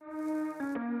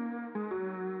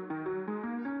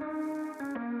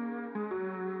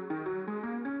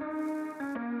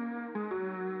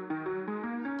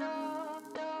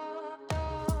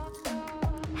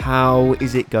How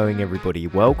is it going, everybody?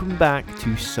 Welcome back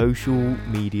to Social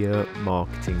Media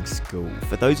Marketing School.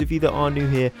 For those of you that are new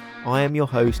here, I am your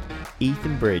host,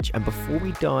 Ethan Bridge, and before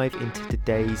we dive into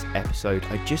today's episode,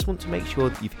 I just want to make sure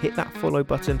that you've hit that follow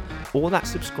button or that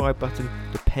subscribe button,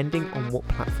 depending on what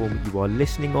platform you are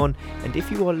listening on. And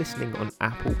if you are listening on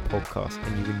Apple Podcasts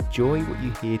and you enjoy what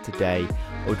you hear today,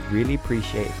 I would really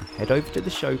appreciate if you head over to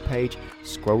the show page,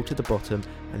 scroll to the bottom,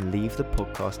 and leave the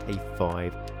podcast a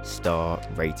 5-star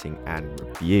rating and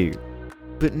review.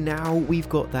 But now we've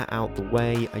got that out the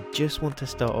way, I just want to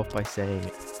start off by saying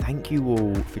thank you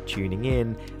all for tuning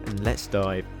in, and let's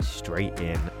dive straight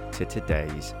in to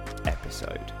today's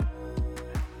episode.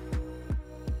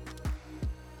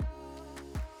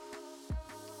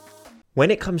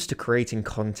 When it comes to creating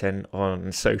content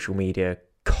on social media,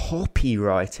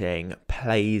 copywriting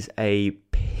plays a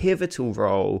pivotal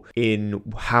role in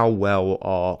how well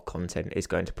our content is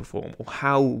going to perform, or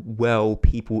how well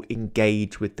people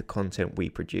engage with the content we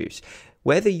produce.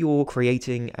 Whether you're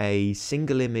creating a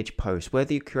single image post,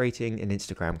 whether you're creating an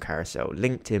Instagram carousel,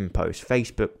 LinkedIn post,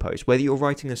 Facebook post, whether you're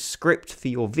writing a script for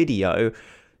your video,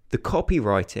 the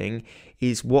copywriting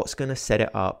is what's going to set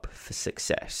it up for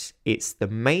success. It's the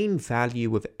main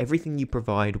value of everything you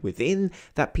provide within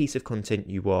that piece of content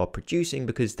you are producing,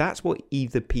 because that's what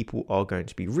either people are going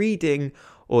to be reading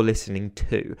or listening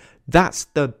to. That's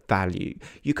the value.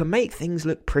 You can make things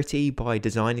look pretty by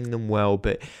designing them well,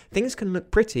 but things can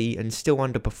look pretty and still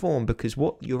underperform because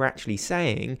what you're actually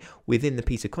saying within the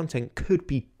piece of content could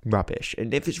be rubbish.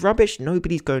 And if it's rubbish,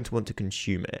 nobody's going to want to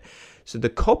consume it. So the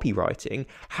copywriting,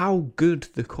 how good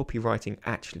the copywriting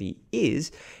actually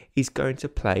is going to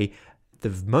play the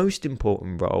most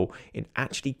important role in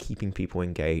actually keeping people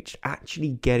engaged, actually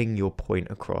getting your point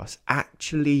across,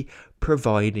 actually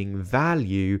providing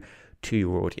value to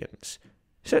your audience.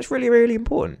 So it's really, really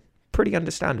important, pretty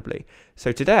understandably.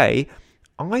 So today,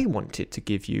 I wanted to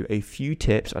give you a few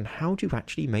tips on how to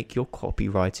actually make your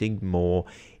copywriting more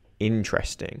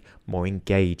interesting, more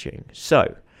engaging.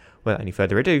 So, without any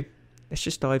further ado, let's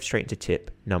just dive straight into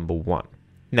tip number one.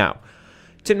 Now,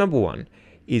 tip number one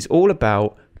is all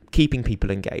about keeping people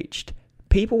engaged.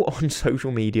 People on social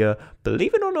media,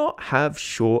 believe it or not, have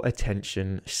short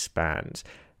attention spans.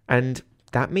 And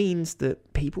that means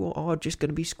that people are just going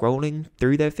to be scrolling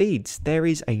through their feeds. There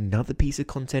is another piece of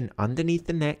content underneath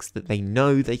the next that they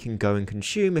know they can go and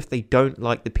consume if they don't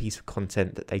like the piece of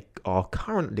content that they are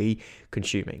currently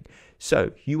consuming.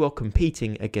 So you are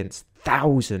competing against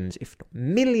thousands, if not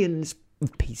millions,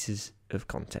 of pieces of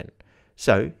content.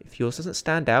 So if yours doesn't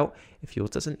stand out, if yours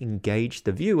doesn't engage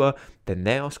the viewer, then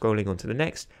they are scrolling on to the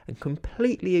next and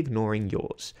completely ignoring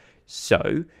yours.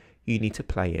 So you need to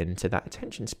play into that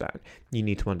attention span. You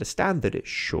need to understand that it's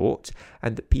short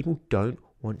and that people don't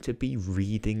want to be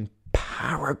reading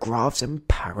paragraphs and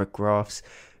paragraphs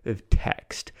of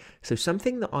text. So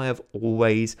something that I have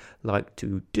always liked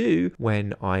to do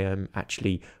when I am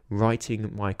actually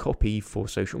writing my copy for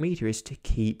social media is to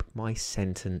keep my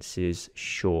sentences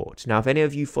short. Now, if any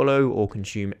of you follow or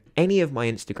consume any of my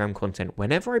Instagram content,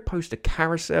 whenever I post a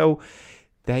carousel,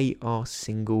 they are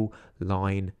single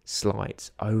line slides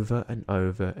over and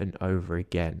over and over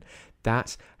again.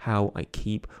 That's how I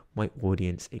keep my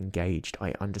audience engaged.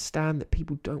 I understand that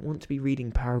people don't want to be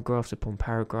reading paragraphs upon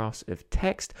paragraphs of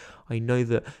text. I know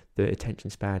that the attention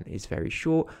span is very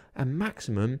short, and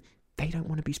maximum, they don't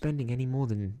want to be spending any more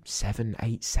than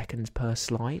 7-8 seconds per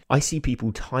slide. I see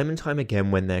people time and time again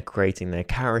when they're creating their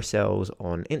carousels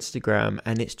on Instagram,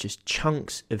 and it's just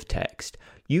chunks of text.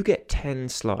 You get 10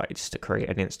 slides to create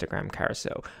an Instagram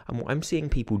carousel, and what I'm seeing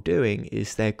people doing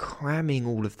is they're cramming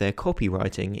all of their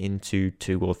copywriting into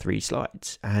 2 or 3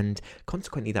 slides, and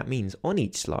consequently that means on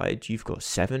each slide you've got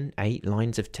 7-8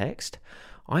 lines of text.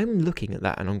 I'm looking at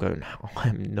that and I'm going,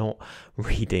 I'm not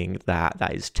reading that.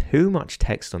 That is too much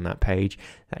text on that page.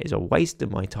 That is a waste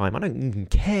of my time. I don't even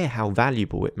care how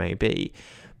valuable it may be.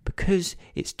 Because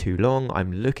it's too long,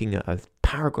 I'm looking at a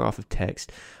paragraph of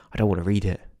text. I don't want to read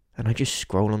it. And I just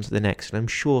scroll on to the next. And I'm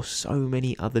sure so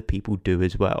many other people do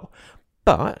as well.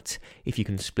 But if you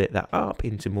can split that up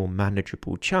into more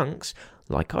manageable chunks,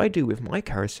 like I do with my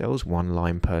carousels, 1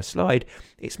 line per slide,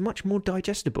 it's much more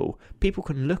digestible. People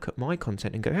can look at my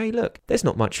content and go, hey, look, there's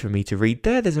not much for me to read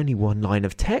there. There's only 1 line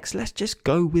of text. Let's just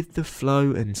go with the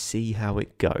flow and see how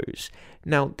it goes.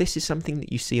 Now, this is something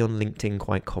that you see on LinkedIn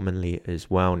quite commonly as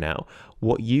well now.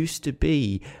 What used to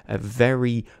be a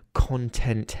very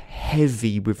content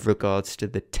heavy with regards to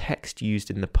the text used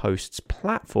in the posts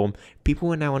platform,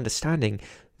 people are now understanding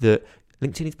that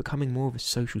LinkedIn is becoming more of a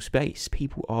social space.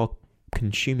 People are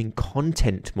consuming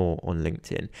content more on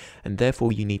LinkedIn, and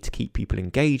therefore you need to keep people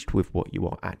engaged with what you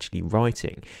are actually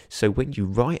writing. So when you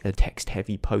write a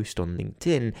text-heavy post on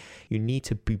LinkedIn, you need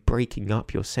to be breaking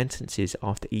up your sentences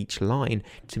after each line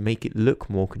to make it look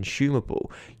more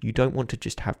consumable. You don't want to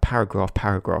just have paragraph,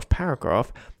 paragraph,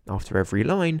 paragraph. After every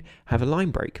line, have a line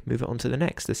break, move it on to the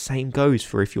next. The same goes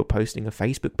for if you're posting a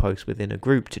Facebook post within a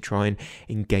group to try and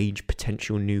engage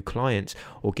potential new clients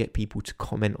or get people to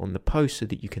comment on the post so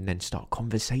that you can then start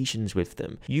conversations with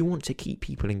them. You want to keep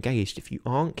people engaged. If you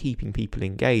aren't keeping people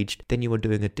engaged, then you are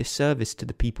doing a disservice to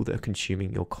the people that are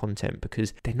consuming your content,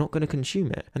 because they're not going to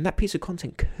consume it. And that piece of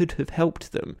content could have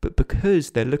helped them, but because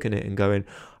they're looking at it and going,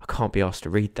 I can't be asked to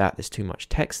read that, there's too much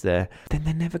text there, then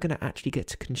they're never going to actually get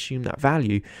to consume that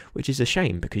value, which is a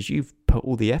shame because you've put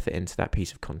all the effort into that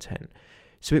piece of content.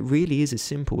 So it really is as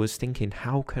simple as thinking,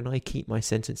 how can I keep my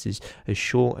sentences as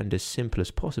short and as simple as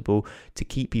possible to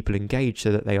keep people engaged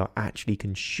so that they are actually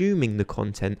consuming the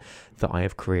content that I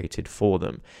have created for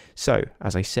them? So,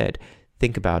 as I said,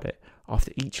 think about it.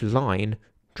 After each line,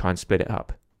 try and split it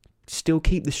up. Still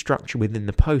keep the structure within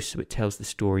the post so it tells the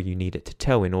story you need it to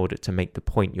tell in order to make the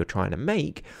point you're trying to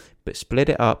make, but split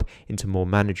it up into more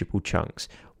manageable chunks.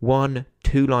 1-2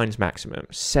 lines maximum,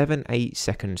 7-8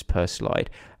 seconds per slide.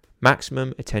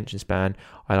 Maximum attention span,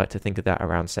 I like to think of that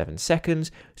around 7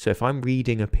 seconds. So if I'm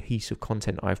reading a piece of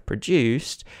content I've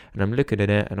produced and I'm looking at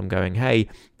it and I'm going, hey,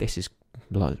 this is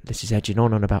edging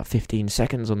on about 15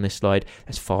 seconds on this slide,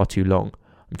 that's far too long.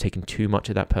 I'm taking too much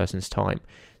of that person's time.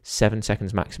 7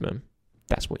 seconds maximum.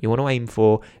 That's what you want to aim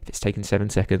for. If it's taking 7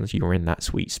 seconds, you're in that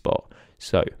sweet spot.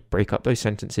 So break up those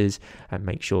sentences and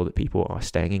make sure that people are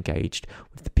staying engaged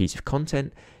with the piece of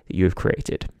content that you have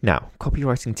created. Now,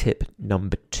 copywriting tip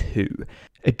number 2,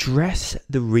 address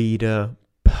the reader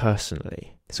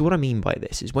personally. So what I mean by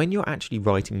this is when you're actually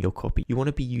writing your copy, you want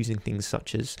to be using things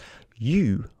such as,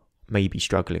 you may be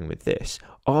struggling with this.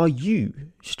 Are you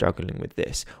struggling with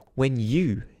this? When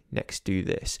you next do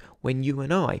this, when you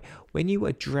and I, when you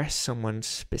address someone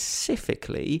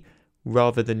specifically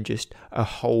rather than just a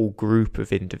whole group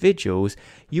of individuals,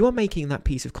 you are making that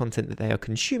piece of content that they are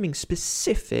consuming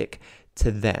specific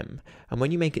to them. And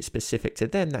when you make it specific to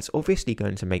them, that's obviously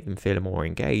going to make them feel more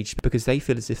engaged because they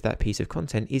feel as if that piece of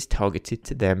content is targeted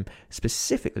to them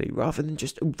specifically rather than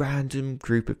just a random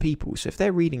group of people. So if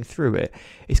they're reading through it,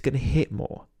 it's going to hit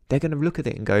more. They're going to look at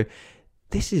it and go,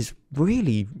 this is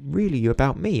really, really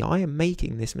about me. I am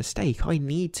making this mistake. I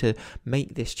need to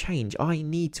make this change. I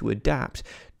need to adapt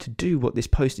to do what this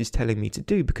post is telling me to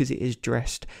do because it is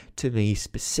addressed to me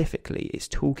specifically. It's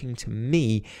talking to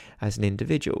me as an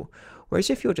individual. Whereas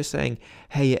if you're just saying,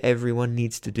 hey, everyone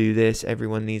needs to do this,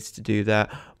 everyone needs to do that,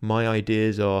 my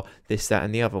ideas are this, that,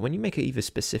 and the other. When you make it either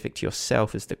specific to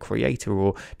yourself as the creator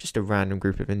or just a random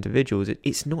group of individuals,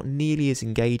 it's not nearly as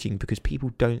engaging because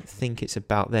people don't think it's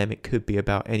about them. It could be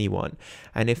about anyone.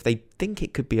 And if they think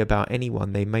it could be about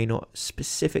anyone, they may not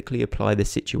specifically apply the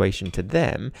situation to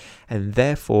them. And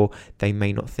therefore, they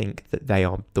may not think that they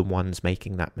are the ones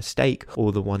making that mistake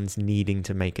or the ones needing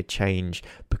to make a change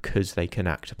because they can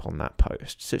act upon that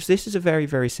post. So this is a very,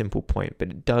 very simple point, but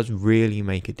it does really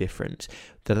make a difference.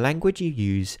 The language you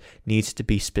use needs to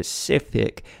be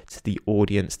specific to the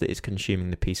audience that is consuming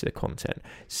the piece of content.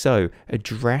 So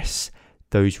address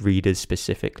those readers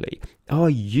specifically. Are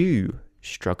you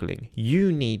struggling?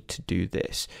 You need to do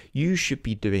this. You should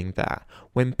be doing that.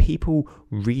 When people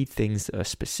read things that are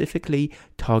specifically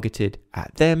targeted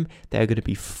at them, they're going to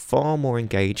be far more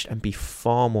engaged and be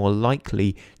far more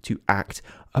likely to act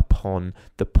upon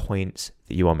the points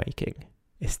that you are making.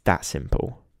 It's that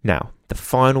simple. Now, the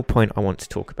final point I want to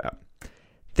talk about.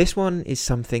 This one is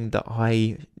something that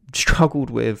I struggled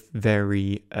with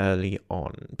very early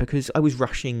on because I was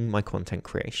rushing my content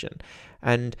creation.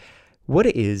 And what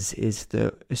it is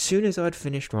that as soon as I'd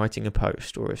finished writing a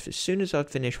post or as soon as I'd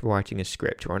finished writing a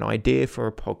script or an idea for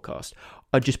a podcast,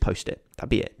 I'd just post it. That'd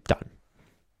be it. Done.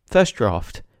 First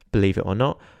draft, believe it or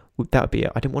not, that would be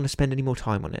it. I didn't want to spend any more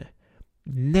time on it.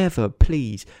 Never,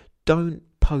 please, don't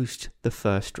post the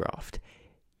first draft.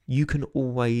 You can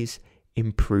always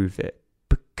improve it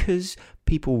because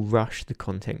people rush the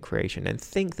content creation and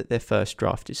think that their first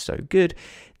draft is so good,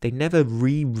 they never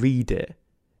reread it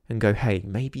and go, hey,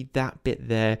 maybe that bit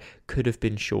there could have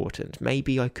been shortened.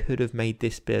 Maybe I could have made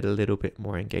this bit a little bit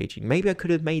more engaging. Maybe I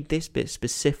could have made this bit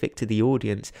specific to the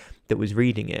audience that was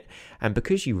reading it. And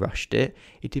because you rushed it,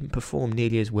 it didn't perform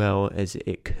nearly as well as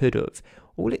it could have.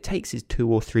 all it takes is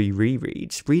 2 or 3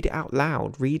 rereads. Read it out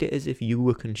loud. Read it as if you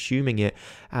were consuming it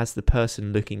as the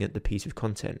person looking at the piece of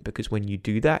content, because when you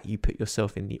do that, you put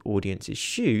yourself in the audience's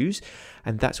shoes,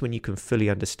 and that's when you can fully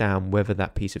understand whether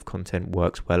that piece of content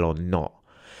works well or not.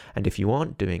 And if you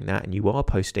aren't doing that and you are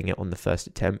posting it on the first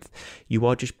attempt, you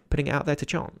are just putting it out there to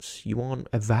chance. You aren't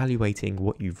evaluating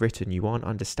what you've written. You aren't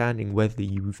understanding whether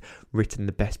you've written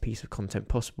the best piece of content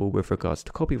possible with regards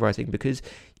to copywriting, because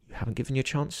you haven't given you a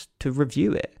chance to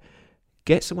review it.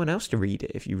 Get someone else to read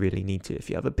it if you really need to. If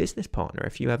you have a business partner,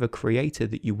 if you have a creator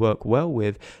that you work well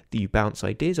with, that you bounce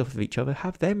ideas off of each other,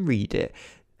 have them read it.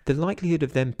 The likelihood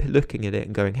of them looking at it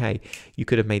and going, hey, you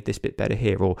could have made this bit better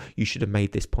here, or you should have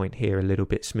made this point here a little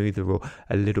bit smoother or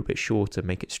a little bit shorter,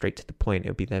 make it straight to the point,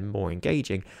 it'll be then more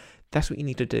engaging. That's what you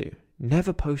need to do.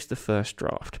 Never post the first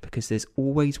draft, because there's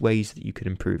always ways that you can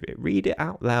improve it. Read it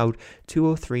out loud 2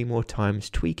 or 3 more times,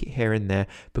 tweak it here and there,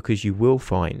 because you will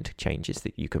find changes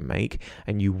that you can make,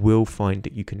 and you will find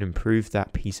that you can improve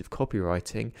that piece of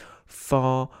copywriting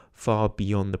far, far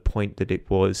beyond the point that it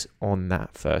was on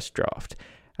that first draft.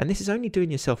 And this is only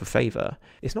doing yourself a favour.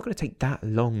 It's not going to take that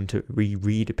long to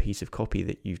reread a piece of copy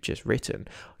that you've just written.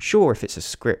 Sure, if it's a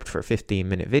script for a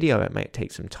 15-minute video, it may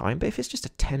take some time, but if it's just a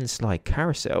 10-slide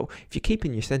carousel, if you're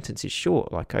keeping your sentences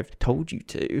short like I've told you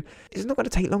to, it's not going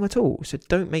to take long at all. So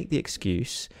don't make the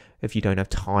excuse if you don't have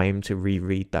time to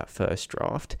reread that first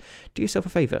draft. Do yourself a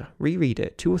favour, reread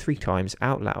it 2 or 3 times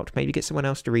out loud, maybe get someone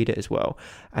else to read it as well,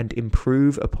 and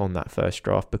improve upon that first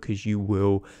draft, because you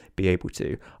will be able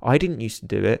to. I didn't used to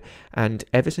do it, and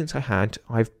ever since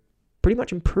I've pretty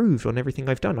much improved on everything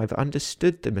I've done. I've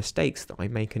understood the mistakes that I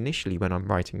make initially when I'm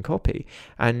writing copy,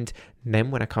 and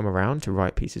then when I come around to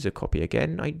write pieces of copy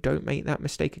again, I don't make that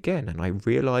mistake again, and I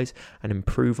realise and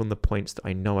improve on the points that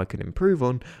I know I can improve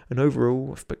on, and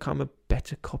overall I've become a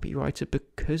better copywriter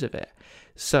because of it.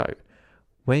 So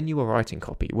when you are writing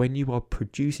copy, when you are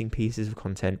producing pieces of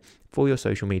content for your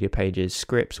social media pages,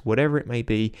 scripts, whatever it may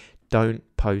be, don't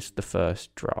post the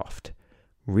first draft.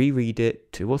 Reread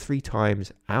it 2 or 3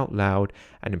 times out loud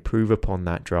and improve upon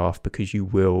that draft, because you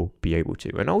will be able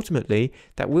to. And ultimately,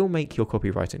 that will make your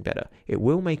copywriting better. It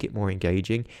will make it more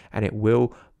engaging, and it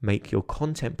will make your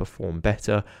content perform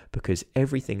better, because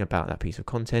everything about that piece of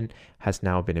content has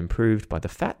now been improved by the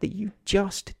fact that you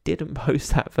just didn't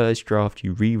post that first draft,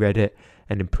 you reread it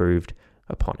and improved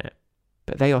upon it.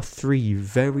 But they are 3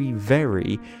 very,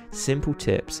 very simple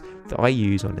tips that I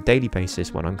use on a daily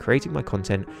basis when I'm creating my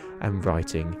content and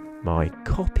writing my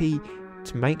copy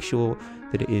to make sure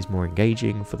that it is more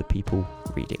engaging for the people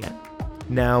reading it.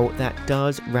 Now, that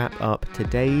does wrap up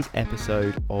today's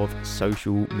episode of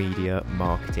Social Media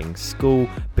Marketing School.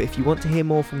 But if you want to hear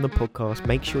more from the podcast,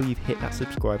 make sure you've hit that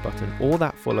subscribe button or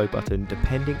that follow button,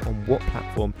 depending on what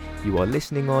platform you are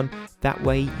listening on. That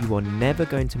way, you are never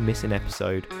going to miss an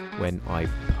episode when I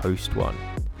post one.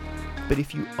 But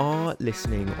if you are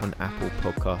listening on Apple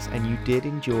Podcasts and you did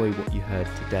enjoy what you heard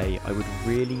today, I would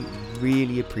really,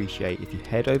 really appreciate if you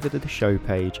head over to the show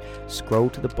page, scroll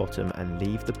to the bottom and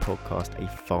leave the podcast a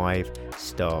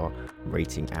 5-star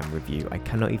rating and review. I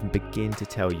cannot even begin to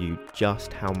tell you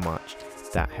just how much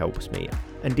that helps me.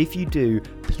 And if you do,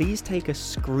 please take a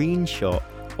screenshot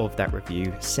of that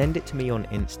review, send it to me on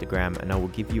Instagram, and I will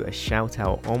give you a shout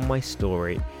out on my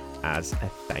story as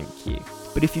a thank you.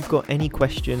 But if you've got any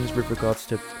questions with regards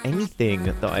to anything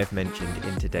that I've mentioned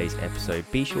in today's episode,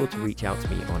 be sure to reach out to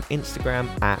me on Instagram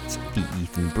at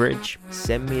 @TheEthanBridge.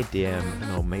 Send me a DM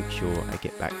and I'll make sure I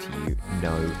get back to you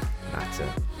no matter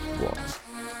what.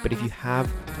 But if you have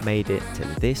made it to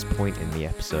this point in the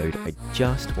episode, I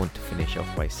just want to finish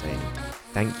off by saying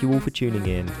thank you all for tuning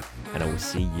in, and I will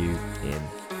see you in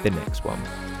the next one.